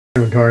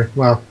Inventory.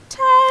 Wow.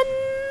 10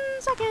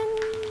 seconds.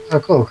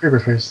 Oh, cool. Creeper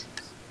face.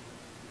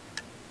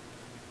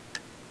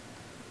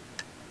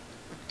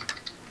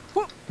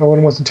 Whoop. No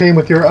one wants to team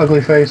with your ugly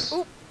face.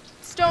 Oop.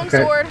 Stone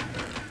Okay. sword.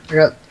 I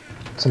got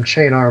some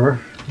chain armor,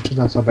 which is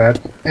not so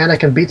bad. And I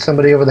can beat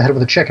somebody over the head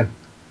with a chicken.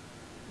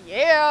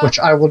 Yeah. Which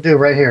I will do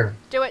right here.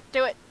 Do it.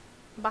 Do it.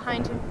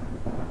 Behind you.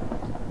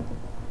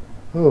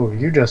 Oh,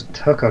 you just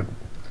took a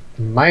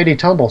mighty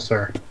tumble,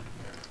 sir.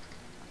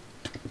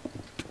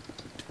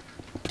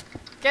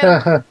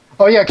 Get him.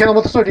 Oh yeah, kill him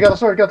with the sword. You got the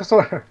sword. You got the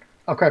sword.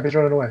 Oh crap, he's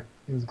running away.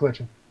 He was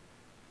glitching.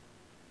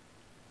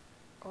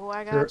 Oh,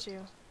 I got you.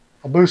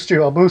 I'll boost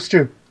you. I'll boost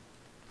you.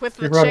 With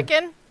the Keep running.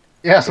 chicken?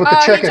 Yes, with the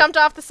Oh, chicken. he jumped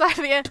off the side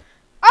of the end.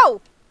 Oh!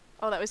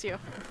 Oh, that was you.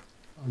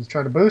 I was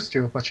trying to boost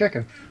you with my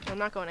chicken. I'm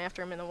not going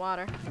after him in the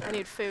water. I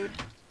need food.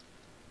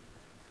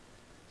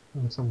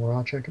 And some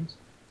raw chickens.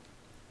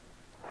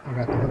 I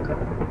got the hookup.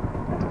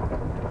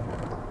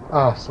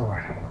 Oh,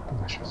 sword.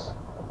 Delicious.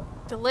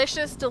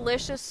 Delicious,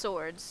 delicious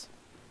swords.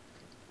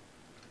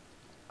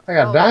 I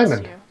got a that's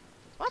diamond. you.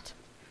 What?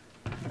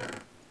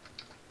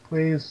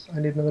 Please, I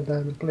need another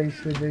diamond. Please,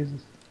 sweet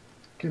Jesus.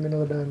 Give me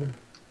another diamond.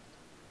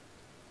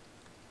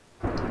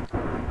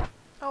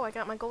 Oh, I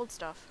got my gold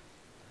stuff.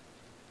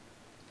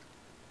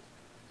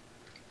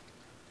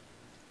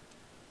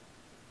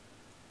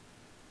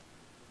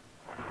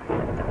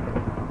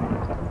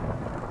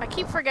 I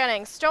keep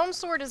forgetting. Stone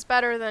sword is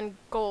better than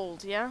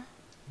gold, yeah?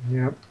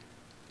 Yep.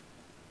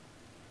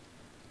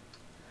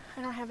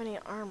 I don't have any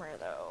armor,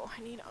 though.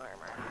 I need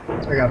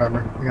armor. I got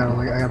armor.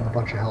 I got a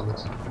bunch of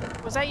helmets.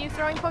 Was that you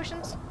throwing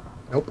potions?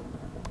 Nope.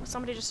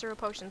 Somebody just threw a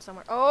potion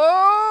somewhere.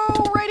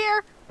 Oh, right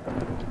here!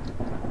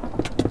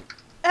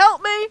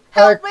 Help me!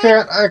 Help me!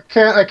 I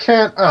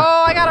can't.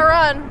 Oh, I gotta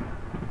run!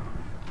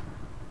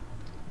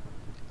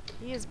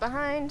 He is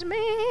behind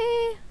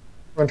me!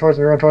 Run towards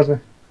me, run towards me.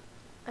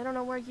 I don't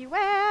know where you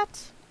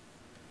at.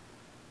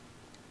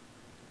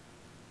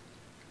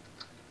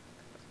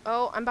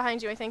 Oh, I'm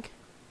behind you, I think.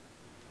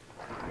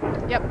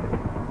 Yep.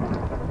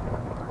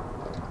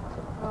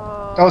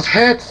 Oh. Those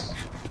hits!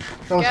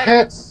 Those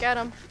hits! Get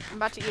him. I'm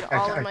about to eat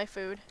all of my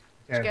food.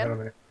 Did you get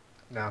him?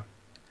 No.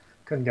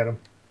 Couldn't get him.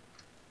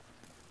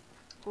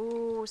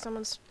 Ooh,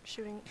 someone's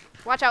shooting.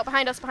 Watch out,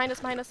 behind us, behind us,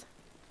 behind us.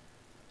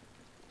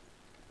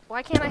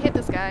 Why can't I hit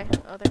this guy?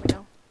 Oh, there we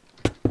go.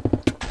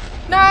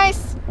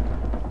 Nice!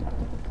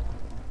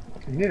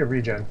 You need a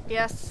regen.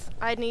 Yes,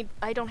 I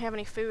don't have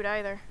any food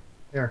either.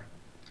 Here.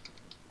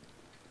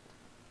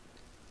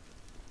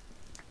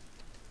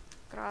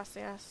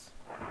 Gracias.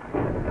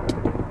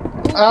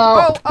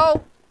 Oh!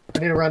 Oh! I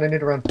need to run, I need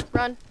to run.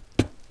 Run.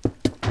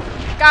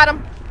 Got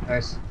him!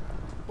 Nice.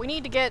 We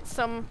need to get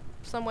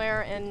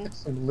somewhere and Get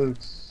some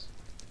loots.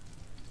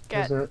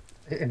 get...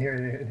 In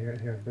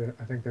here.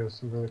 I think there's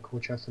some really cool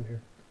chests in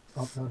here.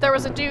 Oh, no, There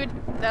was a dude.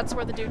 That's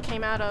where the dude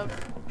came out of.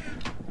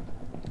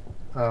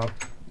 Oh.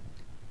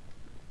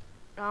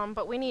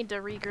 But we need to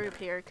regroup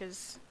here,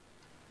 because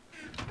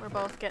we're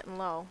both getting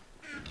low.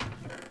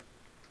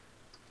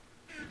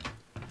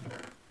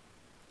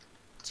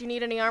 Do you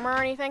need any armor or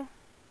anything?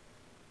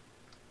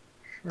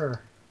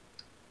 Sure.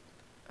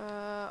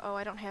 Oh,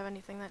 I don't have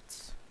anything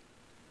that's...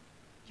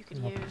 you could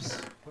use.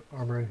 Put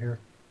armor in here.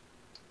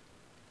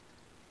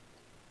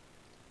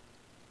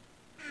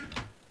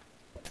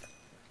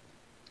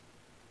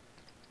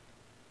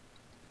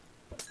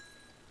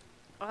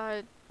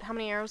 How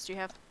many arrows do you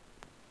have?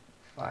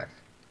 5.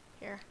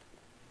 Here.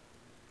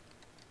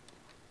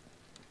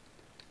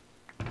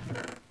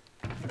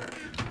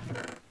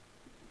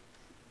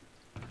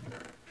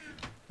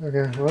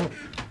 Okay, well.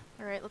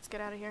 Alright, let's get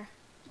out of here.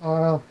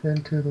 Off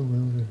into the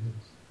wilderness.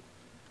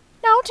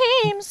 No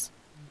teams!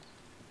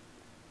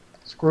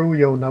 Screw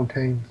yo no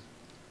teams.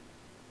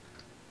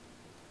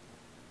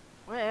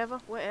 Whatever,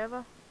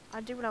 whatever.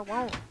 I do what I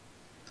want.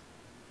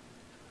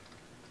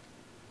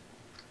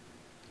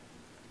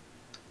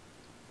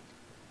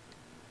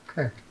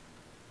 Okay.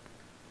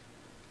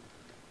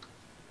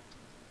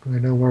 We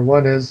know where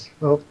one is.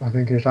 Oh, I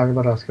think you're talking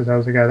about us, because that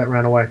was the guy that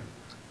ran away.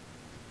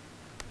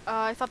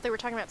 I thought they were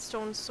talking about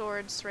stone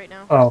swords right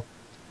now. Oh.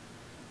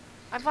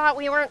 I thought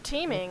we weren't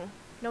teaming.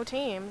 No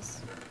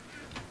teams.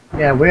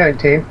 Yeah, we ain't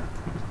team.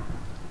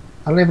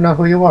 I don't even know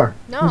who you are.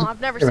 No,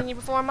 I've never seen you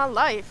before in my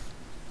life.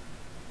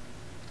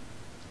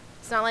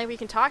 It's not like we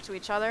can talk to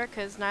each other,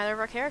 because neither of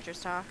our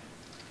characters talk.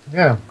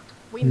 Yeah.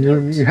 We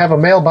You have a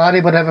male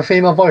body, but have a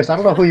female voice. I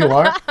don't know who you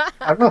are.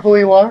 I don't know who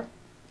you are.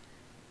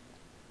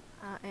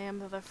 I am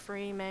the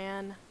free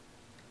man.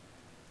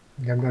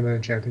 Yeah, I'm going to an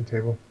enchanting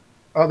table.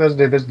 Oh, there's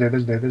a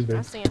dude.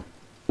 I see him.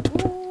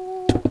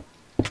 Ooh.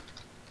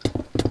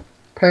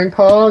 Ping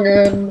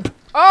ponging.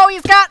 Oh,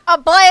 he's got a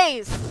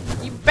blaze!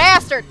 You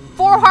bastard!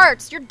 4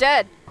 hearts! You're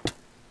dead!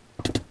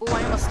 Ooh,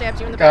 I almost stabbed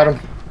you in the back. Got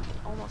him.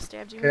 Almost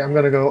stabbed you in Okay, the I'm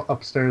back. going to go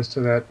upstairs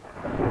to that.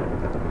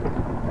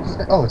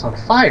 Oh, it's on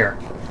fire.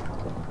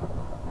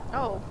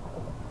 Oh.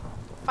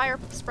 Fire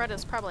spread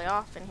is probably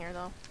off in here,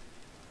 though.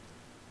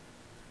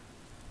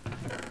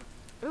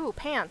 Ooh,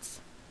 pants.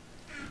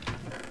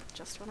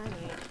 Just what I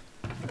need.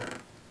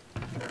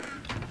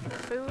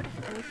 food?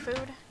 Any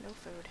food? No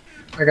food.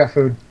 I got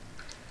food.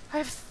 I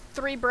have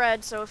 3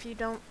 bread, so if you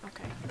don't...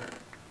 Okay.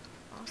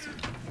 Awesome.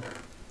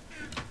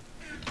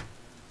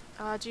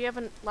 Do you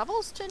have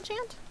levels to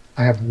enchant?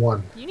 I have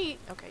 1. You need...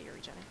 Okay, you're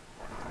regenerating.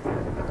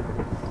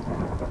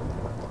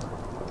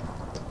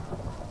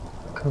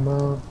 Come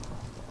on.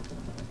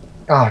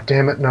 Ah,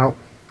 damn it, no.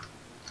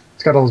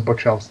 It's got all those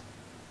bookshelves.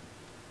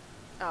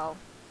 Oh.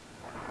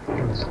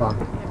 It's fun.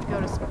 You have to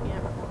go to... Yeah.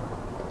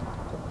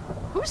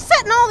 Who's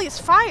setting all these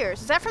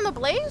fires? Is that from the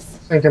blaze?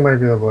 I think it might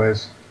be the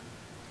blaze.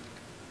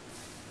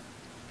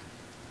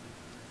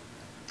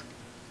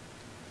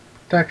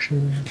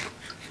 Protection.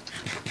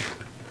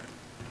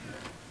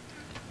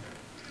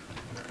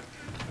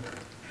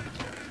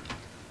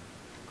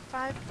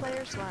 Five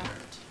players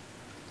left.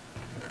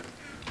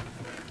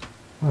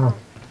 Oh.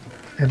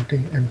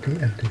 Empty, empty,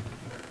 empty.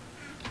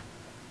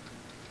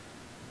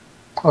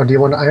 Oh, do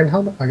you want an iron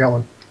helmet? I got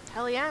one.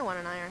 Hell yeah, I want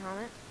an iron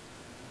helmet.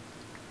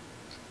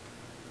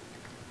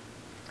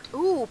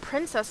 Ooh,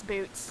 princess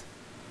boots.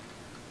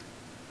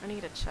 I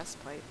need a chest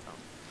plate, though.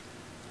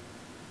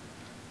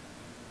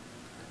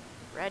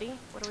 Ready?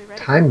 What are we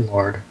ready Time for?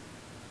 Lord.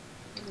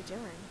 What are we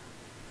doing?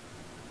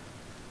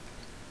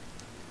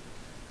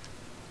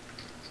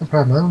 That's the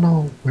problem. I don't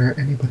know where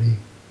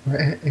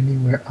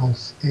anywhere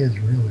else is,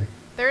 really.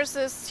 There's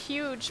this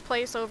huge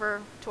place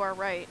over to our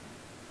right.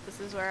 This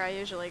is where I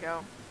usually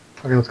go.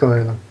 Okay, let's go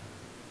there then.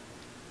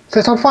 See,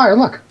 it's on fire,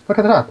 look! Look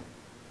at the top.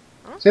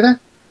 Huh? See that?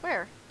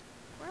 Where?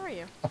 Where are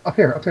you? Up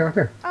here, up here, up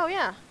here. Oh,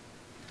 yeah.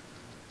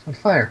 It's on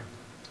fire.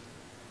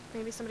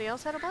 Maybe somebody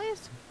else had a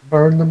blaze?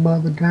 Burn the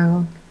mother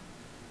down.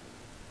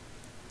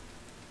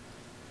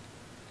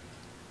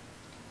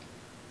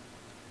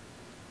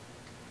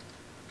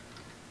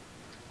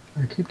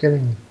 I keep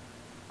getting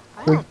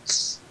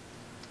tweets.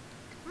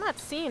 I'm not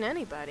seeing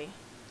anybody.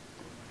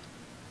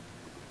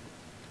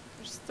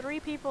 There's 3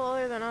 people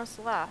other than us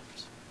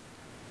left.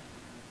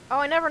 Oh,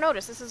 I never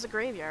noticed. This is a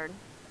graveyard.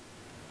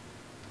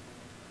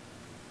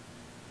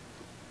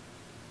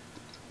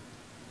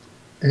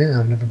 Yeah,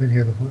 I've never been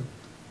here before.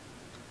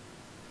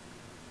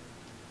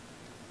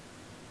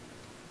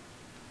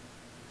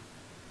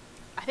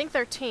 I think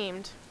they're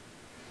teamed.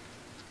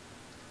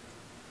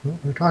 Well,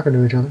 they're talking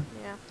to each other.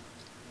 Yeah.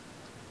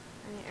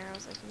 Any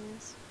arrows I can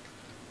use?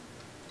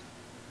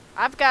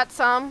 I've got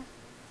some.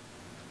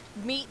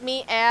 Meet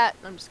me at...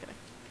 I'm just kidding.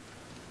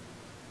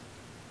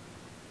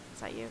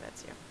 Is that you?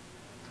 That's you.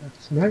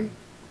 That's right.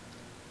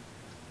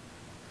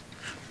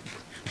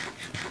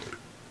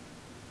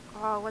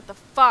 Oh, what the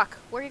fuck?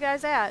 Where are you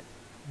guys at?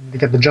 To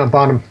get the jump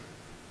on him.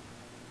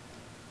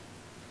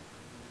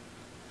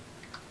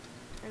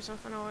 There's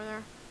nothing over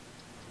there.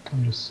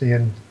 I'm just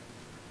seeing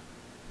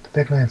the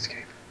big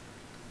landscape.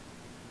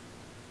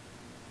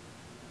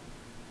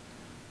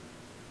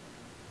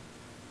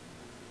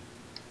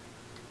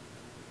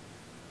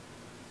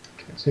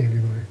 Can't see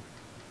anybody.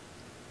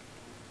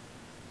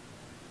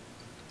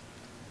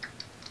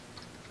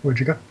 Where'd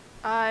you go?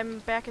 I'm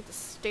back at the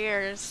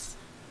stairs,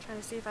 trying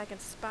to see if I can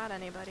spot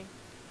anybody.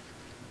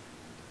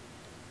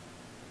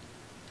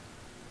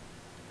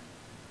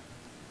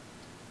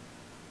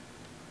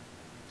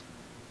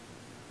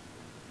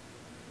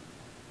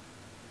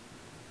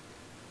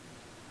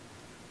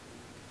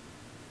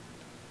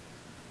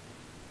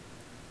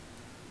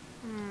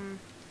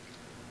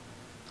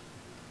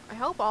 I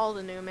hope all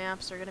the new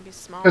maps are gonna be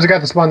small. There's a guy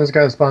at the spawn, there's a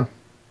guy at the spawn.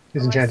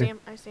 He's enchanted.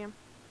 I see him.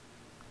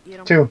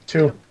 Get him.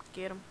 Two.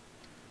 Get him.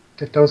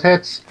 Get those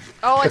hits.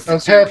 Oh, Get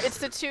those hits. It's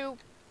the 2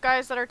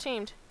 guys that are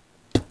teamed.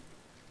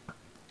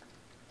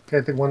 Okay,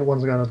 I think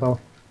one's got a bow.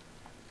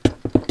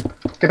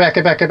 Get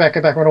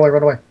back, run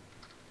away.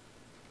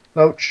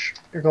 Loach,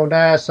 you're gonna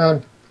die,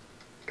 son.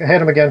 Okay,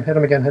 hit him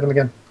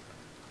again.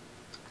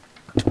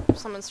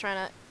 Someone's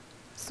trying to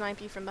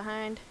snipe you from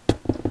behind.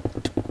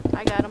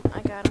 I got him.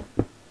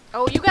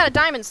 Oh, you got a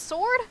diamond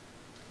sword?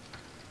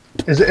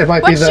 It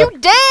might but be the... you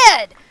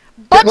did!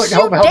 But look, you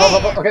help.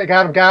 did! Okay,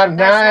 got him.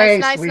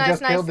 Nice. We Nice.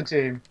 just killed the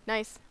team.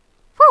 Nice.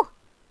 Whew!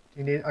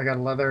 I got a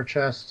leather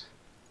chest.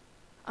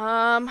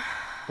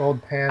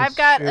 Gold pants. I've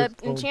got shoes, an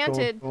gold,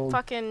 enchanted gold.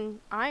 fucking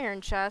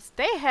iron chest.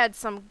 They had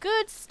some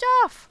good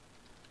stuff.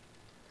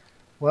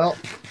 Well,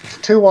 it's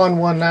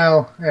 2-on-1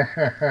 now.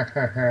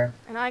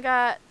 And I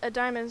got a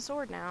diamond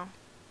sword now.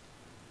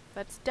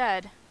 That's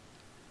dead.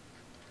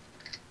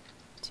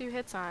 2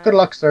 hits on it. Good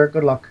luck, sir.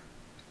 Good luck.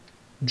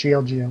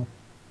 GLGL.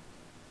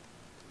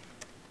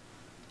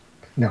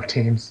 No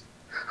teams.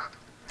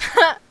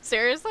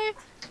 Seriously?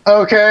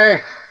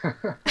 Okay.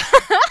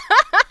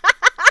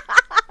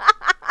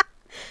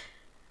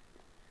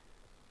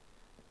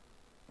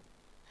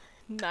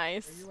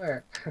 Nice.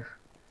 Where you at?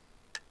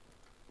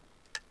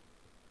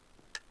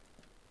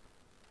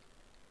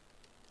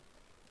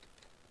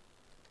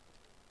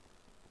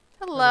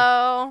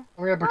 Hello.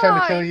 We're gonna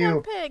pretend to kill you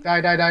you. pig. Die.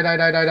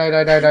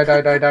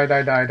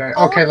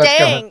 Oh, Okay, let's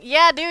dang. go.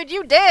 Yeah, dude,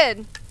 you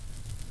did.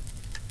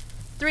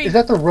 3. Is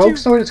that the rogue 2,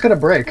 sword? It's gonna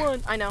break.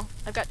 1. I know.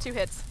 I've got 2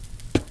 hits.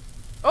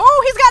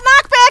 Oh, he's got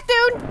knockback,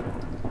 dude.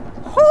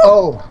 Whew.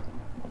 Oh.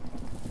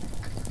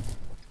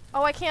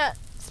 Oh, I can't.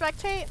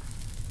 spectate?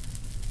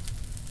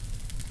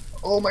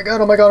 Oh my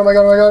god, oh my god, oh my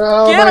god, oh my god,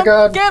 oh Get my him,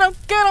 god. Get him!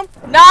 Get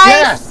him! Nice!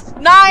 Yes!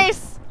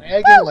 Nice!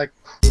 Lagging like